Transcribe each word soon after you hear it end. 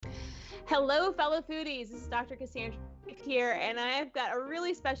Hello, fellow foodies. This is Dr. Cassandra here, and I've got a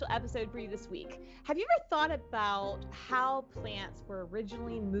really special episode for you this week. Have you ever thought about how plants were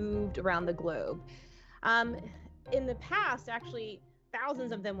originally moved around the globe? In the past, actually,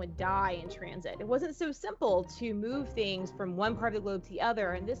 thousands of them would die in transit. It wasn't so simple to move things from one part of the globe to the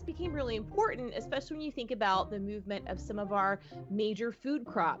other, and this became really important, especially when you think about the movement of some of our major food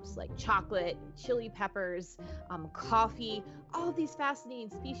crops like chocolate, chili peppers, coffee, all of these fascinating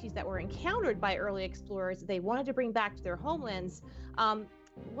species that were encountered by early explorers that they wanted to bring back to their homelands.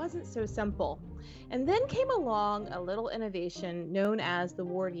 Wasn't so simple. And then came along a little innovation known as the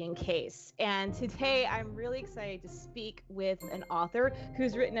Wardian case. And today I'm really excited to speak with an author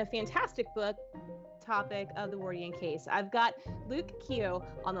who's written a fantastic book topic of the Wardian case. I've got Luke Keogh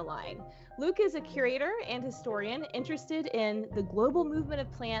on the line. Luke is a curator and historian interested in the global movement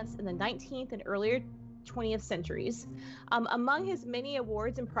of plants in the 19th and earlier 20th centuries. Among his many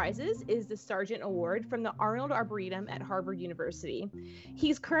awards and prizes is the Sargent Award from the Arnold Arboretum at Harvard University.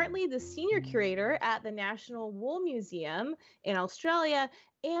 He's currently the senior curator at the National Wool Museum in Australia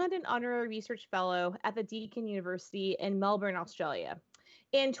and an honorary research fellow at the Deakin University in Melbourne, Australia.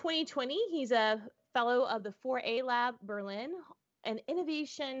 In 2020, he's a fellow of the 4A Lab Berlin, an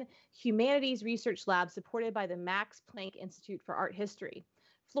innovation humanities research lab supported by the Max Planck Institute for Art History,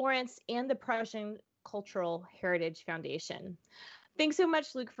 Florence, and the Prussian Cultural Heritage Foundation. Thanks so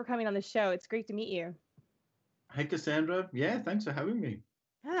much, Luke, for coming on the show. It's great to meet you. Hey, Cassandra. Yeah, thanks for having me.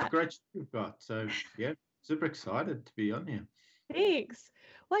 Yeah. Great show you've got. So, yeah, super excited to be on here. Thanks.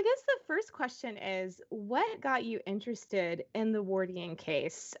 Well, I guess the first question is, what got you interested in the Wardian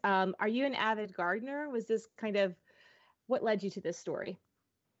case? Are you an avid gardener? Was this kind of what led you to this story?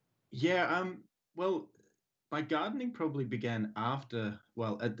 Yeah, well, my gardening probably began at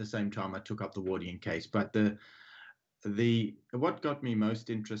the same time I took up the Wardian case. But the what got me most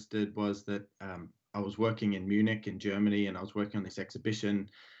interested was that I was working in Munich in Germany, and I was working on this exhibition,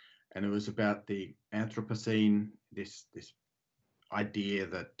 and it was about the Anthropocene, this idea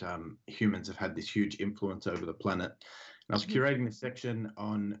that humans have had this huge influence over the planet. And I was curating this section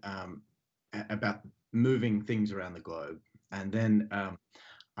on about moving things around the globe, and then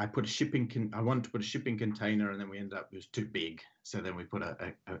I wanted to put a shipping container, and then we ended up, it was too big. So then we put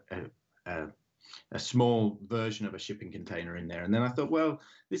a small version of a shipping container in there. And then I thought, well,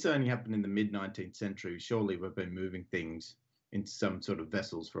 this only happened in the mid-19th century. Surely we've been moving things in some sort of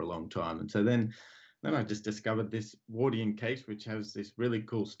vessels for a long time. And so then I just discovered this Wardian case, which has this really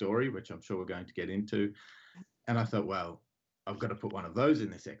cool story, which I'm sure we're going to get into. And I thought, well, I've got to put one of those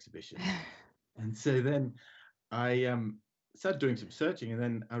in this exhibition. And so then I started doing some searching, and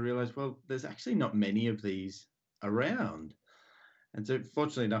then I realized, well, there's actually not many of these around. And so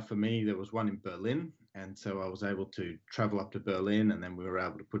fortunately enough for me, there was one in Berlin. And so I was able to travel up to Berlin, and then we were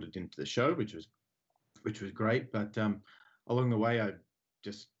able to put it into the show, which was great. But along the way,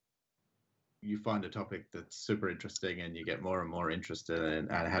 you find a topic that's super interesting, and you get more and more interested.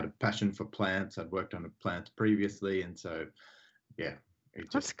 And I had a passion for plants. I'd worked on plants previously. And so, yeah.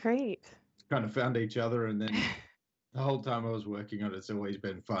 That's great. Kind of found each other, and then the whole time I was working on it, it's always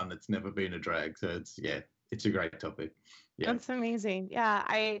been fun. It's never been a drag. So it's a great topic. Yeah. That's amazing. Yeah,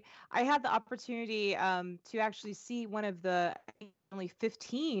 I had the opportunity to actually see one of the only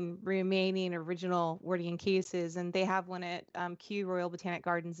 15 remaining original Wardian cases, and they have one at Kew Royal Botanic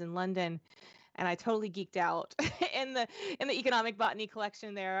Gardens in London. And I totally geeked out in the economic botany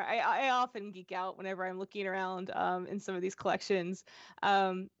collection there. I often geek out whenever I'm looking around in some of these collections.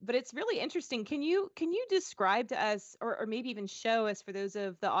 But it's really interesting. Can you describe to us, or maybe even show us, for those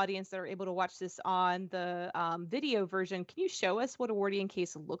of the audience that are able to watch this on the video version, can you show us what a Wardian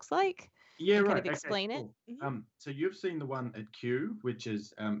case looks like? Yeah, and right. Kind of explain it. Mm-hmm. So you've seen the one at Kew, which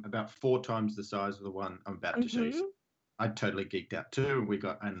is about 4 times the size of the one I'm about to show you. I totally geeked out too.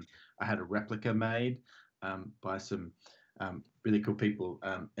 I had a replica made by some really cool people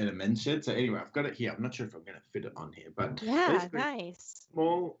in a men's shed. So anyway, I've got it here. I'm not sure if I'm going to fit it on here, but yeah, nice.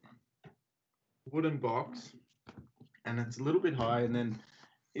 Small wooden box, and it's a little bit high, and then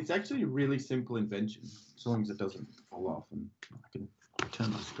it's actually a really simple invention, as long as it doesn't fall off. And I can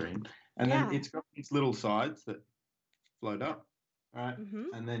turn my screen, and then it's got these little sides that float up, all right?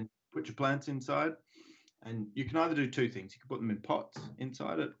 And then put your plants inside. And you can either do 2 things. You can put them in pots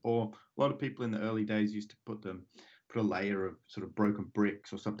inside it, or a lot of people in the early days used to put a layer of sort of broken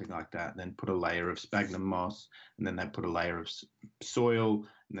bricks or something like that, and then put a layer of sphagnum moss, and then they put a layer of soil,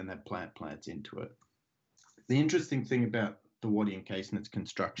 and then they plant plants into it. The interesting thing about the Wardian case and its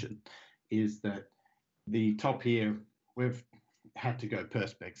construction is that the top here, we've had to go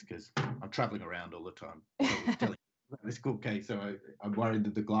perspex because I'm traveling around all the time telling about this cool case, so I'm worried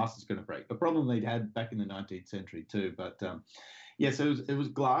that the glass is going to break. A problem they'd had back in the 19th century too. But yeah, so it was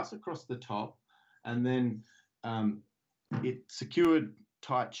glass across the top, and then it secured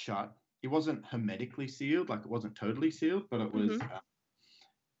tight shut. It wasn't hermetically sealed, like it wasn't totally sealed, but it was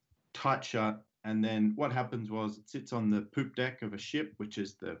tight shut. And then what happens was it sits on the poop deck of a ship, which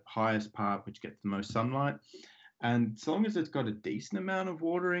is the highest part, which gets the most sunlight. And as long as it's got a decent amount of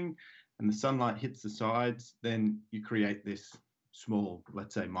watering and the sunlight hits the sides, then you create this small,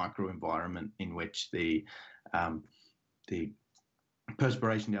 let's say, microenvironment in which the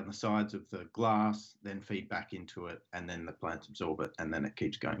perspiration down the sides of the glass then feed back into it, and then the plants absorb it, and then it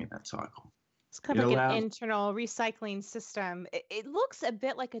keeps going in that cycle. It's kind of like an internal recycling system. It looks a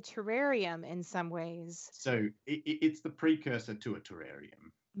bit like a terrarium in some ways. So it's the precursor to a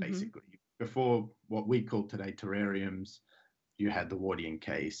terrarium, basically. Before what we call today terrariums, you had the Wardian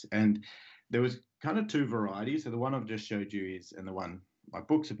case. And there was kind of two varieties. So the one I've just showed you is, and the one my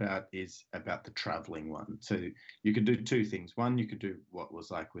book's about, is about the traveling one. So you could do two things. One, you could do what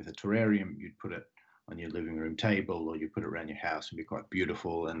was like with a terrarium, you'd put it on your living room table, or you put it around your house and be quite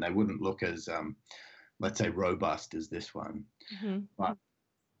beautiful, and they wouldn't look as let's say robust as this one, but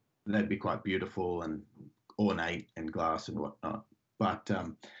they'd be quite beautiful and ornate and glass and whatnot. But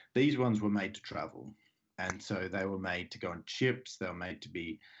these ones were made to travel, and so they were made to go on ships. They were made to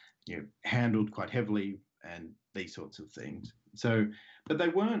be handled quite heavily and these sorts of things. So, but they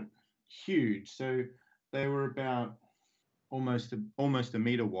weren't huge. So they were about almost a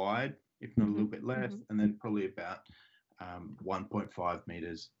meter wide, if not a little bit less, and then probably about 1.5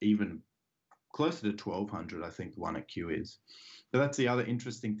 meters, even closer to 1,200, I think the one at Kew is. But that's the other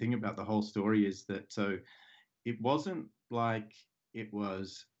interesting thing about the whole story, is that so it wasn't like there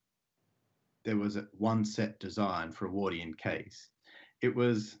was a one set design for a Wardian case. It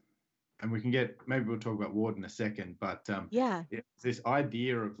was, and maybe we'll talk about Ward in a second, but it's this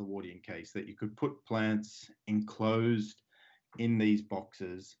idea of the Wardian case that you could put plants enclosed in these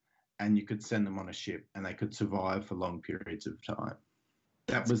boxes and you could send them on a ship and they could survive for long periods of time.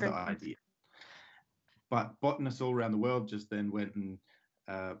 That was the idea. But botanists all around the world just then went and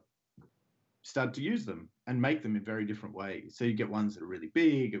started to use them and make them in very different ways. So you get ones that are really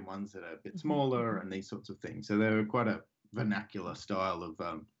big and ones that are a bit smaller and these sorts of things. So they were quite a vernacular style of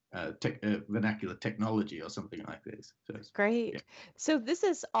vernacular technology or something like this. So great. Yeah. So this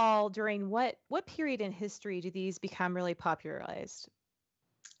is all during what period in history do these become really popularized?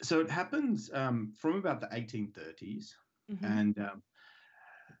 So it happens from about the 1830s, and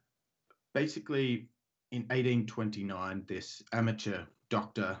basically in 1829, this amateur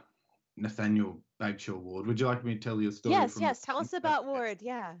doctor, Nathaniel Bagshaw Ward. Would you like me to tell you a story? Yes. Tell us about Ward.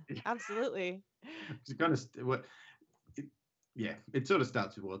 Yeah, absolutely. It's kind of it sort of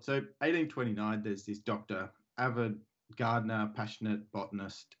starts with Ward. So 1829, there's this doctor, avid gardener, passionate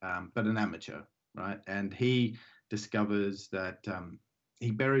botanist, but an amateur, right? And he discovers that he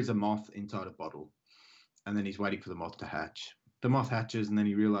buries a moth inside a bottle, and then he's waiting for the moth to hatch. The moth hatches, and then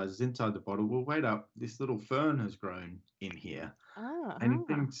he realizes inside the bottle, well, wait up, this little fern has grown in here. And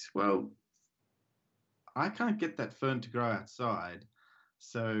he thinks, well, I can't get that fern to grow outside.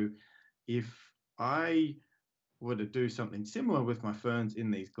 So if I were to do something similar with my ferns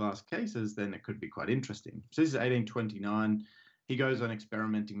in these glass cases, then it could be quite interesting. So this is 1829. He goes on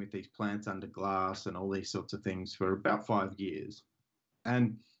experimenting with these plants under glass and all these sorts of things for about 5 years.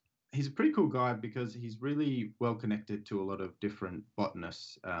 And he's a pretty cool guy because he's really well connected to a lot of different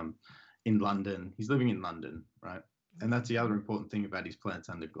botanists in London. He's living in London, right? And that's the other important thing about his plants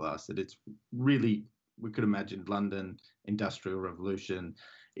under glass, that it's really, we could imagine London, Industrial Revolution,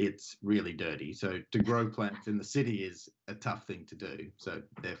 it's really dirty. So to grow plants in the city is a tough thing to do. So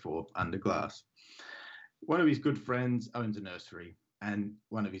therefore, under glass. One of his good friends owns a nursery, and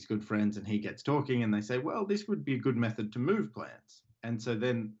one of his good friends and he gets talking, and they say, well, this would be a good method to move plants. And so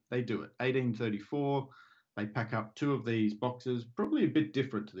then they do it. 1834, they pack up 2 of these boxes, probably a bit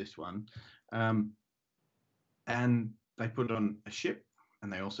different to this one, and they put it on a ship,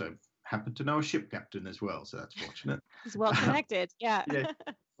 and they also happen to know a ship captain as well, so that's fortunate. He's well connected, yeah. Yeah,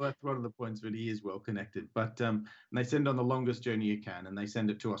 well, that's one of the points, but he is well connected. But and they send on the longest journey you can, and they send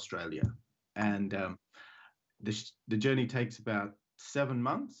it to Australia. And the journey takes about 7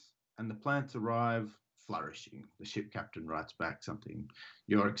 months, and the plants arrive flourishing. The ship captain writes back something.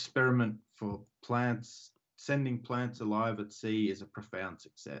 Your experiment for plants, sending plants alive at sea, is a profound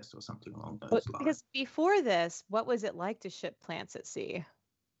success, or something along those lines. Because before this, what was it like to ship plants at sea?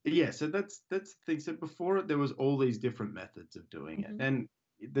 Yeah, so that's the thing. So before it, there was all these different methods of doing it. And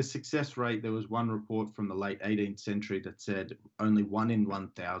the success rate, there was one report from the late 18th century that said only 1 in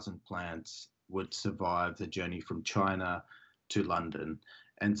 1,000 plants would survive the journey from China to London.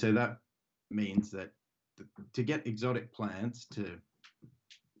 And so that means that to get exotic plants to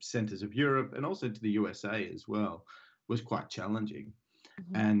centers of Europe and also to the USA as well was quite challenging.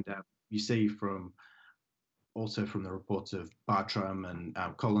 Mm-hmm. And you see also from the reports of Bartram and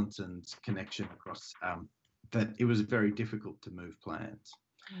Collinson's connection across that it was very difficult to move plants.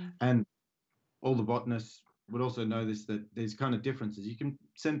 Mm. And all the botanists would also know this, that there's kind of differences. You can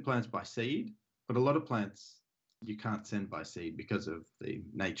send plants by seed, but a lot of plants you can't send by seed because of the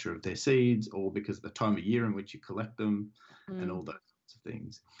nature of their seeds or because of the time of year in which you collect them and all those sorts of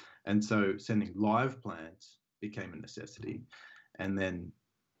things. And so sending live plants became a necessity. And then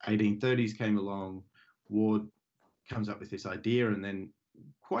 1830s came along, Ward comes up with this idea, and then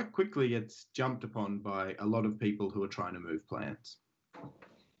quite quickly it's jumped upon by a lot of people who are trying to move plants.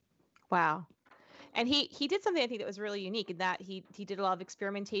 Wow. And he did something I think that was really unique in that he did a lot of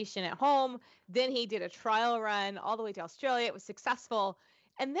experimentation at home. Then he did a trial run all the way to Australia. It was successful.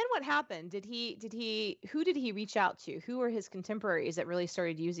 And then what happened? Who did he reach out to? Who were his contemporaries that really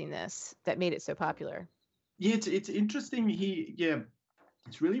started using this, that made it so popular? Yeah, it's interesting.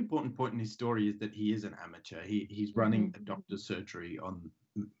 It's a really important point in his story is that he is an amateur. He's running a doctor's surgery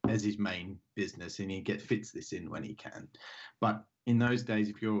as his main business, and he fits this in when he can. But in those days,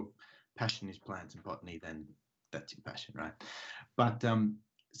 if your passion is plants and botany, then that's your passion, right? But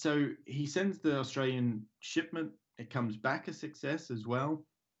so he sends the Australian shipment. It comes back a success as well.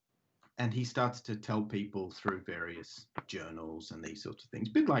 And he starts to tell people through various journals and these sorts of things,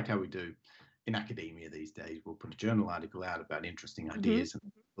 a bit like how we do in academia these days. We'll put a journal article out about interesting ideas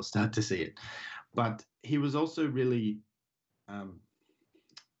and we'll start to see it. But he was also really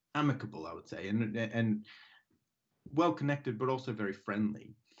amicable, I would say, and well-connected, but also very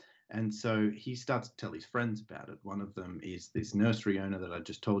friendly. And so he starts to tell his friends about it. One of them is this nursery owner that I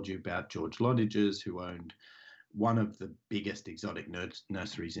just told you about, George Loddiges, who owned one of the biggest exotic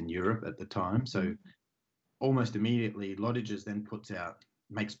nurseries in Europe at the time. So almost immediately, Loddiges then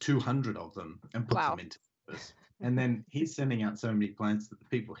makes 200 of them and puts them into service. And then he's sending out so many plants that the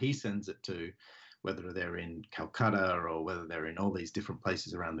people he sends it to, whether they're in Calcutta or whether they're in all these different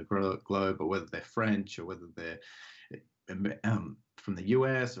places around the globe, or whether they're French or whether they're from the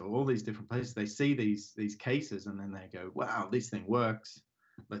US or all these different places, they see these cases and then they go, wow, this thing works,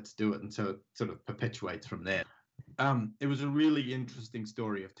 let's do it. And so it sort of perpetuates from there. It was a really interesting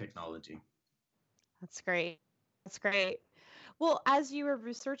story of technology. That's great. Well, as you were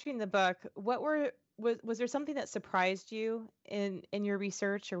researching the book, was there something that surprised you in your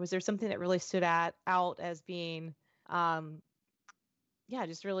research, or was there something that really stood out as being,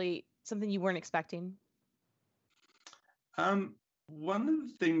 just really something you weren't expecting? One of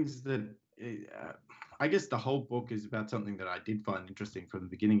the things that I guess the whole book is about something that I did find interesting from the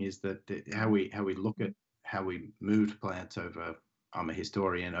beginning is that how we look at how we moved plants over. I'm a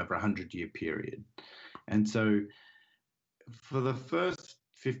historian, over 100-year period, and so for the first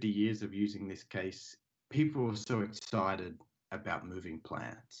 50 years of using this case, people were so excited about moving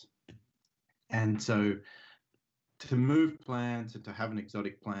plants, and so to move plants and to have an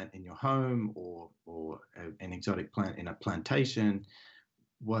exotic plant in your home or an exotic plant in a plantation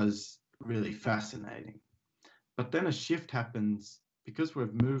was really fascinating. But then a shift happens because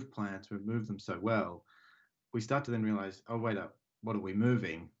we've moved plants, we've moved them so well, we start to then realize, oh, wait up, what are we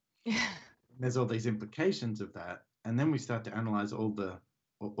moving? There's all these implications of that. And then we start to analyze all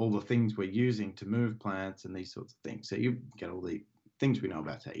the things we're using to move plants and these sorts of things. So you get all the things we know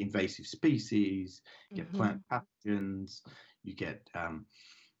about, say, invasive species, you get plant pathogens, you get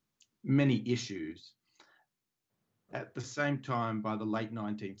many issues. At the same time, by the late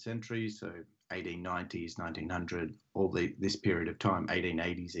 19th century, so 1890s, 1900, this period of time,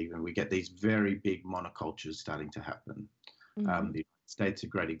 1880s even, we get these very big monocultures starting to happen. The United States is a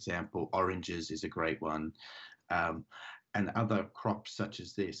great example. Oranges is a great one. And other crops such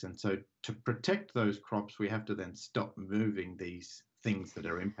as this. And so to protect those crops, we have to then stop moving these things that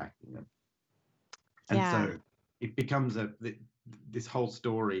are impacting them. And so it becomes this whole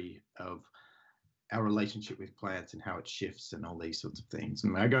story of our relationship with plants and how it shifts and all these sorts of things.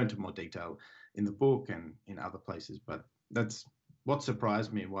 And I go into more detail in the book and in other places, but that's what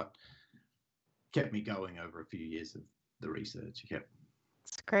surprised me and what kept me going over a few years of the research. Yeah.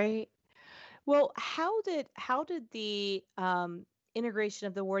 That's great. Well, how did the integration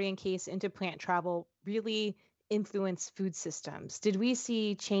of the Wardian case into plant travel really influence food systems? Did we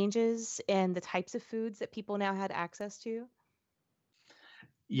see changes in the types of foods that people now had access to?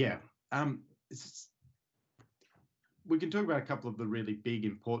 Yeah. We can talk about a couple of the really big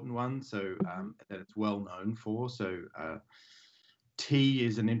important ones, so that it's well known for. So tea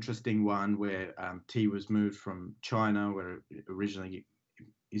is an interesting one where tea was moved from China, where it originally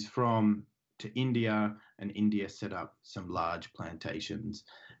is from, to India, and India set up some large plantations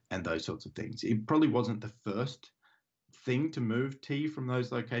and those sorts of things. It probably wasn't the first thing to move tea from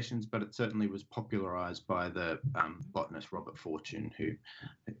those locations, but it certainly was popularized by the botanist Robert Fortune,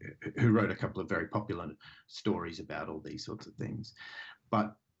 who wrote a couple of very popular stories about all these sorts of things.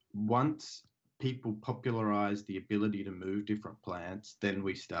 But once people popularized the ability to move different plants, then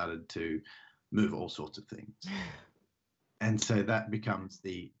we started to move all sorts of things. And so that becomes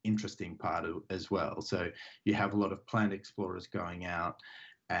the interesting part as well. So you have a lot of plant explorers going out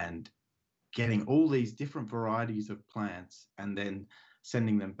and getting all these different varieties of plants and then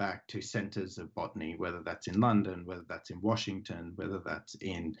sending them back to centers of botany, whether that's in London, whether that's in Washington, whether that's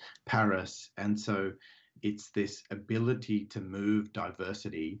in Paris. And so it's this ability to move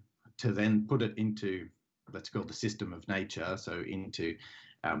diversity to then put it into, let's call it the system of nature, so into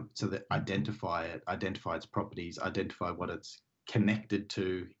so that identify its properties, identify what it's connected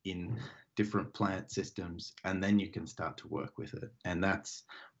to in different plant systems, and then you can start to work with it. And that's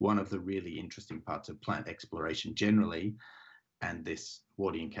one of the really interesting parts of plant exploration generally. And this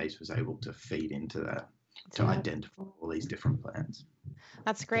Wardian case was able to feed into that, to identify all these different plants.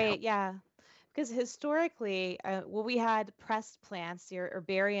 That's great. Yeah. Because historically, we had pressed plants, your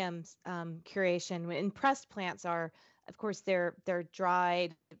herbarium curation, and pressed plants are, of course, they're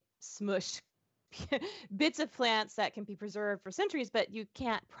dried, smushed bits of plants that can be preserved for centuries, but you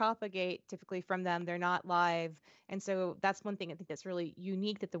can't propagate typically from them. They're not live. And so that's one thing I think that's really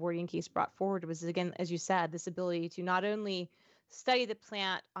unique that the Wardian case brought forward was, again, as you said, this ability to not only study the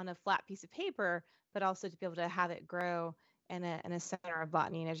plant on a flat piece of paper, but also to be able to have it grow in a center of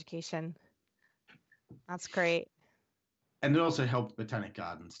botany and education. That's great. And it also helped botanic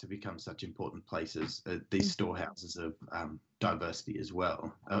gardens to become such important places, these storehouses of diversity as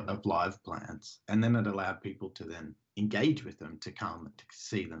well, of live plants. And then it allowed people to then engage with them, to come, to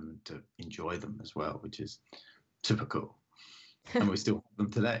see them, to enjoy them as well, which is super cool. And we still have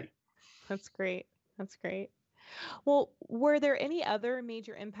them today. That's great. That's great. Well, were there any other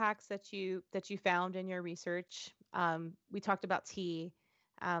major impacts that you found in your research? We talked about tea.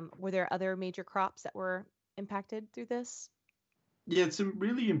 Were there other major crops that were impacted through this? Yeah, some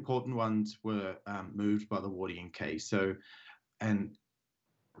really important ones were moved by the Wardian case. So, and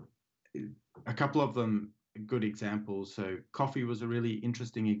a couple of them good examples. So coffee was a really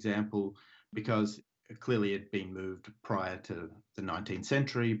interesting example because clearly it had been moved prior to the 19th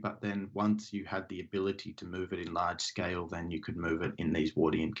century, but then once you had the ability to move it in large scale, then you could move it in these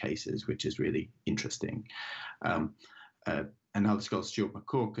Wardian cases, which is really interesting. Another scholar, Stuart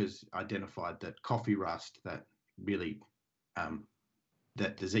McCook, has identified that coffee rust, that really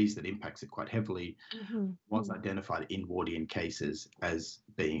that disease that impacts it quite heavily, was identified in Wardian cases as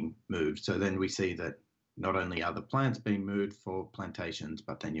being moved. So then we see that not only are the plants being moved for plantations,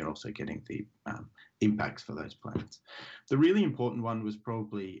 but then you're also getting the impacts for those plants. The really important one was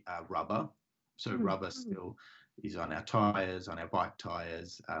probably rubber. So rubber still is on our tires, on our bike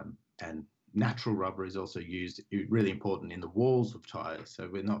tires, and natural rubber is also used, really important in the walls of tires. So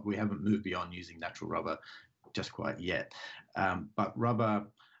we haven't moved beyond using natural rubber just quite yet. But rubber,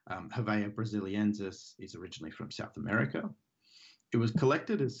 Hevea brasiliensis, is originally from South America. It was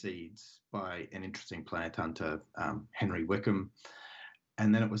collected as seeds by an interesting plant hunter, Henry Wickham,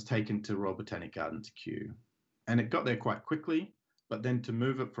 and then it was taken to Royal Botanic Gardens, Kew. And it got there quite quickly, but then to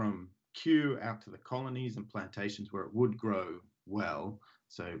move it from Kew out to the colonies and plantations where it would grow well,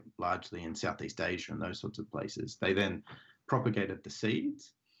 so largely in Southeast Asia and those sorts of places, they then propagated the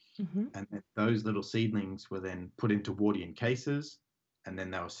seeds. And then those little seedlings were then put into Wardian cases, and then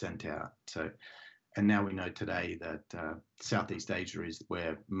they were sent out. So, and now we know today that Southeast Asia is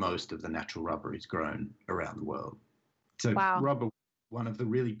where most of the natural rubber is grown around the world. So rubber, one of the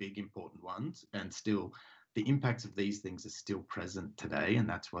really big important ones, and still the impacts of these things are still present today. And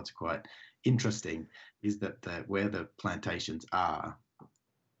that's what's quite interesting, is that where the plantations are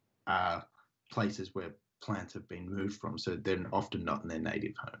places where plants have been moved from, so they're often not in their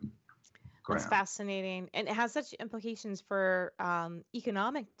native home ground. That's fascinating, and it has such implications for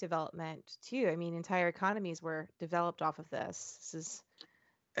economic development too. I mean, entire economies were developed off of this. This is,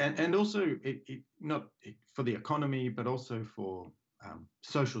 and also not for the economy, but also for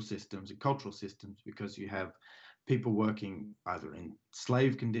social systems and cultural systems, because you have people working either in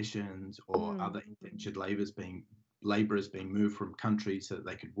slave conditions or other indentured laborers being moved from countries so that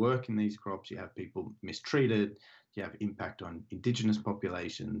they could work in these crops. You have people mistreated. You have impact on indigenous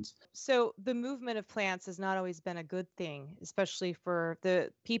populations. So the movement of plants has not always been a good thing, especially for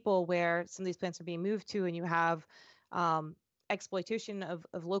the people where some of these plants are being moved to, and you have exploitation of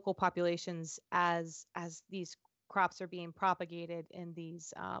local populations as these crops are being propagated in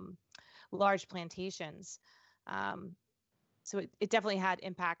these large plantations. Um, so it definitely had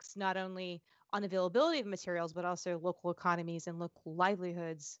impacts not only on availability of materials, but also local economies and local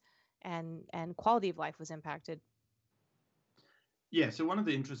livelihoods, and quality of life was impacted. Yeah, so one of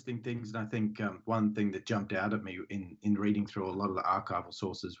the interesting things, and I think one thing that jumped out at me in reading through a lot of the archival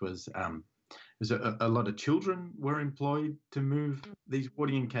sources was a lot of children were employed to move these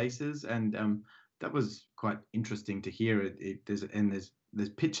Wardian cases, and that was quite interesting to hear. There's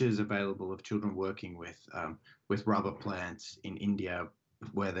pictures available of children working with rubber plants in India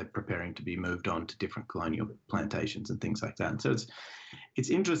where they're preparing to be moved on to different colonial plantations and things like that. And so it's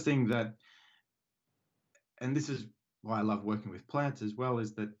interesting that, and this is why I love working with plants as well,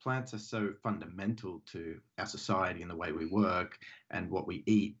 is that plants are so fundamental to our society and the way we work and what we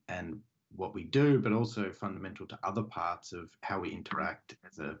eat and what we do, but also fundamental to other parts of how we interact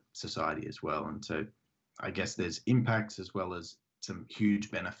as a society as well. And so I guess there's impacts as well as some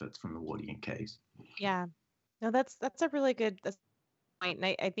huge benefits from the Wardian case. Yeah, no, that's a really good point,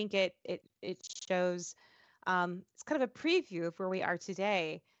 and I think it shows it's kind of a preview of where we are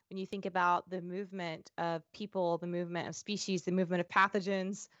today when you think about the movement of people, the movement of species, the movement of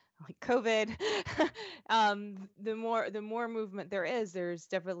pathogens like COVID. The more movement there is, there's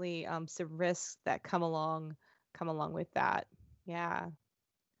definitely some risks that come along with that. Yeah.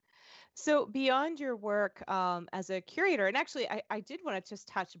 So beyond your work as a curator, and actually, I did want to just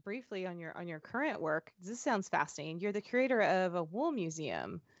touch briefly on your current work. This sounds fascinating. You're the curator of a wool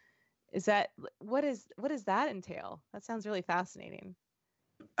museum. Is that what does that entail? That sounds really fascinating.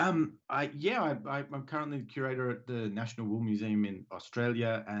 I'm currently the curator at the National Wool Museum in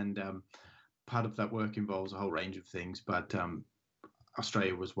Australia, and part of that work involves a whole range of things. But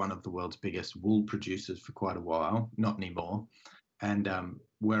Australia was one of the world's biggest wool producers for quite a while, not anymore. And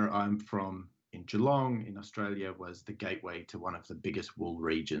where I'm from in Geelong, in Australia, was the gateway to one of the biggest wool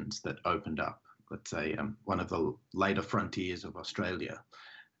regions that opened up. Let's say one of the later frontiers of Australia.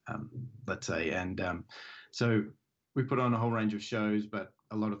 Let's say, and so we put on a whole range of shows, but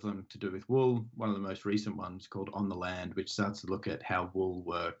a lot of them to do with wool. One of the most recent ones called On the Land, which starts to look at how wool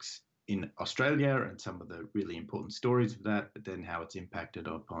works in Australia and some of the really important stories of that, but then how it's impacted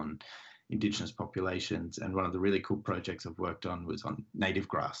upon Indigenous populations. And one of the really cool projects I've worked on was on native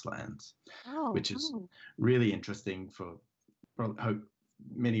grasslands, which is really interesting for, I hope,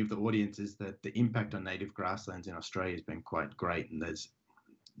 many of the audiences, that the impact on native grasslands in Australia has been quite great. And there's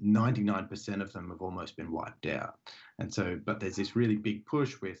 99% of them have almost been wiped out. And so, but there's this really big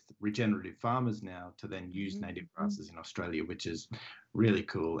push with regenerative farmers now to then use native grasses in Australia, which is really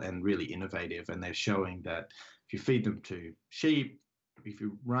cool and really innovative. And they're showing that if you feed them to sheep, if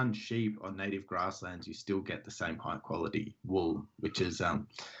you run sheep on native grasslands, you still get the same high quality wool, which is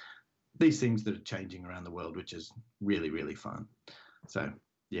these things that are changing around the world, which is really, really fun. So,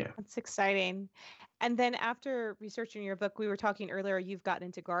 yeah. That's exciting. And then after researching your book, we were talking earlier, you've gotten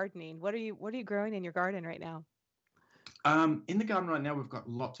into gardening. What are you growing in your garden right now? In the garden right now, we've got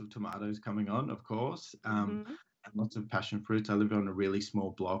lots of tomatoes coming on, of course, and lots of passion fruits. I live on a really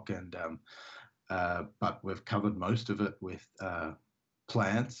small block, and but we've covered most of it with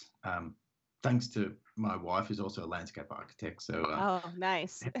plants. Thanks to my wife, who's also a landscape architect, so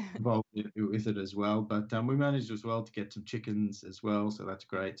nice. involved with it as well. But we managed as well to get some chickens as well, so that's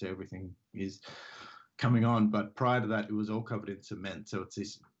great. So everything is coming on. But prior to that, it was all covered in cement. So it's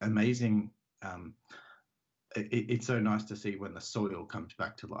this amazing. It's so nice to see when the soil comes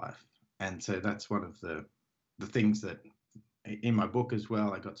back to life, and so that's one of the things that in my book as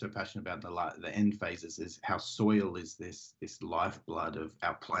well I got so passionate about. The end phases is how soil is this lifeblood of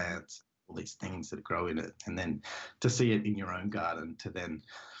our plants, all these things that grow in it, and then to see it in your own garden, to then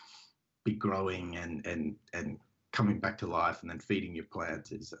be growing and coming back to life, and then feeding your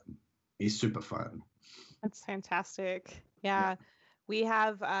plants is super fun. That's fantastic. Yeah. We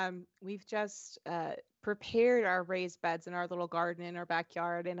have we've just prepared our raised beds in our little garden in our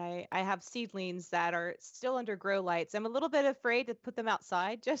backyard, and I have seedlings that are still under grow lights. I'm a little bit afraid to put them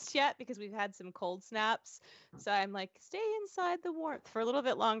outside just yet because we've had some cold snaps. So I'm like, stay inside the warmth for a little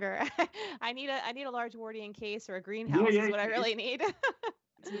bit longer. I need a large Wardian case or a greenhouse is what I really need.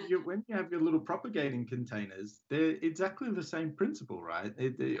 When you have your little propagating containers, they're exactly the same principle, right?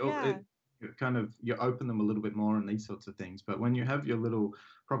 You open them a little bit more and these sorts of things. But when you have your little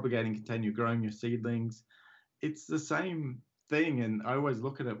propagating container, you're growing your seedlings, it's the same thing. And I always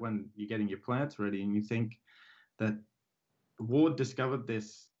look at it when you're getting your plants ready, and you think that Ward discovered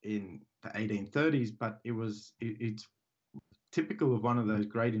this in the 1830s, but it's typical of one of those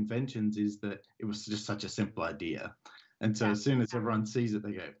great inventions is that it was just such a simple idea. And so Yeah. as soon as everyone sees it,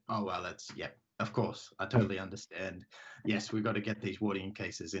 they go, oh, well, of course, I totally understand. Yes, we've got to get these watering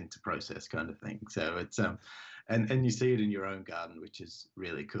cases into process kind of thing. So it's, and you see it in your own garden, which is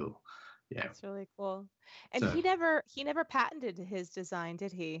really cool. Yeah. That's really cool. And So, he never patented his design,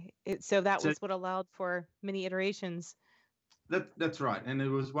 did he? So that so was what allowed for many iterations. that's right. And it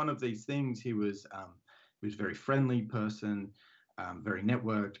was one of these things. He was a very friendly person, very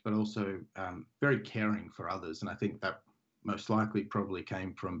networked, but also very caring for others. And I think that most likely probably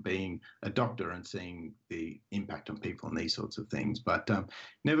came from being a doctor and seeing the impact on people and these sorts of things. But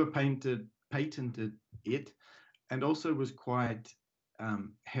never patented it, and also was quite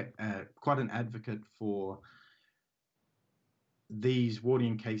an advocate for these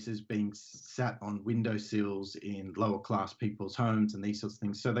watering cases being sat on windowsills in lower class people's homes and these sorts of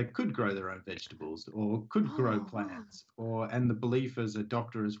things, so they could grow their own vegetables or could grow Oh, wow. plants. And the belief as a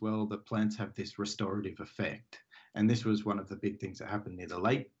doctor as well that plants have this restorative effect. And this was one of the big things that happened near the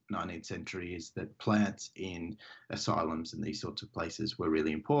late 19th century, is that plants in asylums and these sorts of places were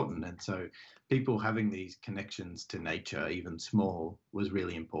really important. And so people having these connections to nature, even small, was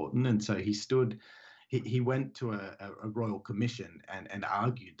really important. And so he went to a royal commission and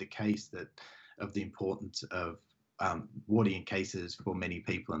argued the case of the importance of watering cases for many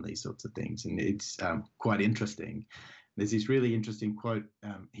people and these sorts of things. And it's quite interesting. There's this really interesting quote.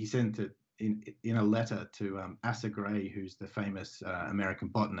 He sent it in a letter to Asa Gray, who's the famous American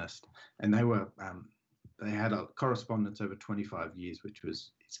botanist, and they had a correspondence over 25 years, which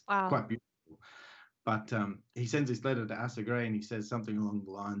was Wow. quite beautiful. But he sends this letter to Asa Gray, and he says something along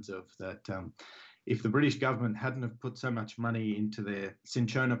the lines of that. If the British government hadn't have put so much money into their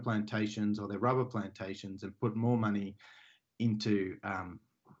cinchona plantations or their rubber plantations and put more money into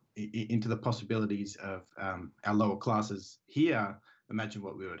the possibilities of our lower classes here, imagine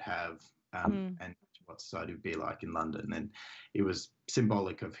what we would have and what society would be like in London. And it was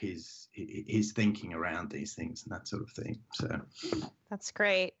symbolic of his thinking around these things and that sort of thing. So That's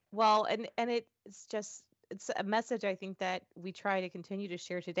great. Well, and it's a message I think that we try to continue to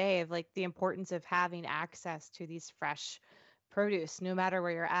share today, of like the importance of having access to these fresh produce no matter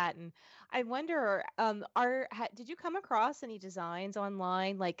where you're at. And I wonder, did you come across any designs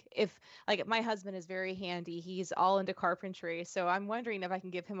online? Like, if like my husband is very handy, he's all into carpentry, so I'm wondering if I can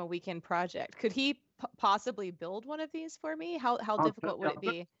give him a weekend project. Could he possibly build one of these for me? How difficult would it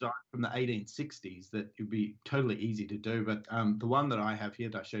be? from the 1860s that it would be totally easy to do. But the one that I have here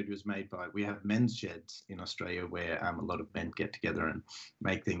that I showed you is we have men's sheds in Australia where a lot of men get together and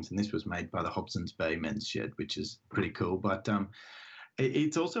make things. And this was made by the Hobson's Bay Men's Shed, which is pretty cool. But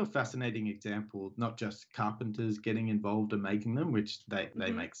it's also a fascinating example, not just carpenters getting involved and making them, which they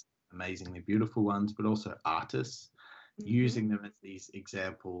make amazingly beautiful ones, but also artists using them as these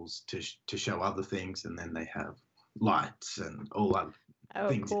examples to show other things. And then they have lights and all other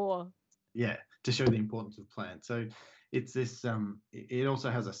things. Cool. Yeah, to show the importance of plants. So it's this, it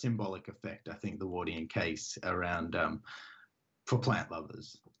also has a symbolic effect, I think, the watering case around for plant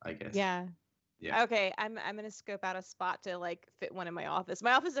lovers, I guess. Yeah. Yeah. Okay, I'm gonna scope out a spot to like fit one in my office.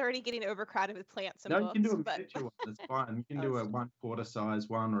 My office is already getting overcrowded with plants and No, books. you can do a but miniature one. That's fine. You can do a 1/4 size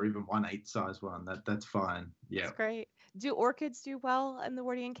one or even 1/8 size one. That's fine. Yeah. That's great. Do orchids do well in the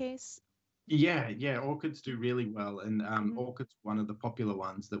Wardian case? Yeah. Orchids do really well, and orchids one of the popular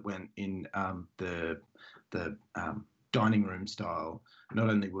ones that went in the dining room style. Not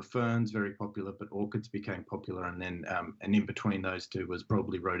only were ferns very popular, but orchids became popular, and then and in between those two was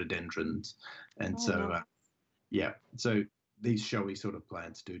probably rhododendrons, and Nice. So these showy sort of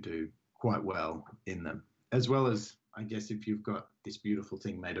plants do quite well in them, as well as, I guess, if you've got this beautiful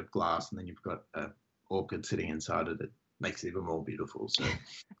thing made of glass and then you've got an orchid sitting inside it, it makes it even more beautiful. So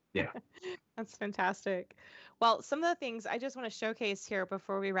yeah. That's fantastic. Well, some of the things I just want to showcase here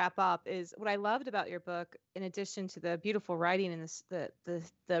before we wrap up is what I loved about your book, in addition to the beautiful writing and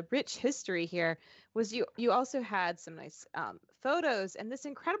the rich history here, was you also had some nice photos and this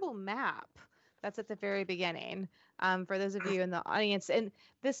incredible map that's at the very beginning, for those of you in the audience. And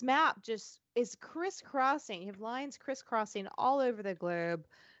this map just is crisscrossing. You have lines crisscrossing all over the globe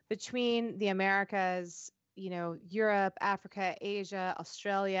between the Americas, Europe, Africa, Asia,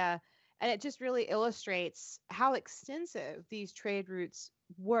 Australia. And it just really illustrates how extensive these trade routes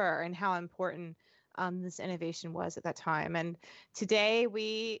were and how important this innovation was at that time. And today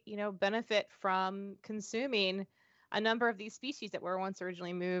we, benefit from consuming a number of these species that were once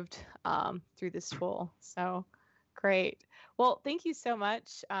originally moved through this tool. So great. Well, thank you so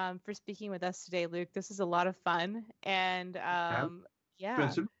much for speaking with us today, Luke. This is a lot of fun. And It's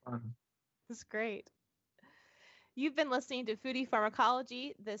been super fun. this is great. You've been listening to Foodie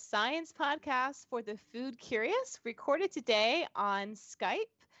Pharmacology, the science podcast for the food curious, recorded today on Skype.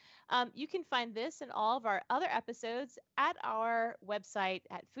 You can find this and all of our other episodes at our website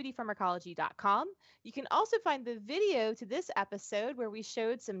at foodiepharmacology.com. You can also find the video to this episode where we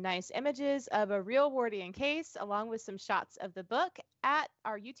showed some nice images of a real Wardian case along with some shots of the book at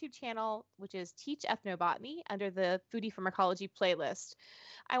our YouTube channel, which is Teach Ethnobotany, under the Foodie Pharmacology playlist.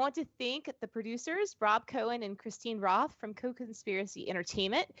 I want to thank the producers, Rob Cohen and Christine Roth from Co-Conspiracy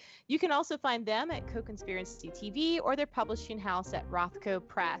Entertainment. You can also find them at Co-Conspiracy TV or their publishing house at Rothko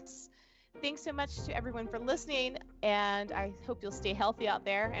Press. Thanks so much to everyone for listening, and I hope you'll stay healthy out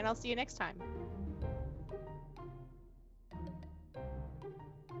there, and I'll see you next time.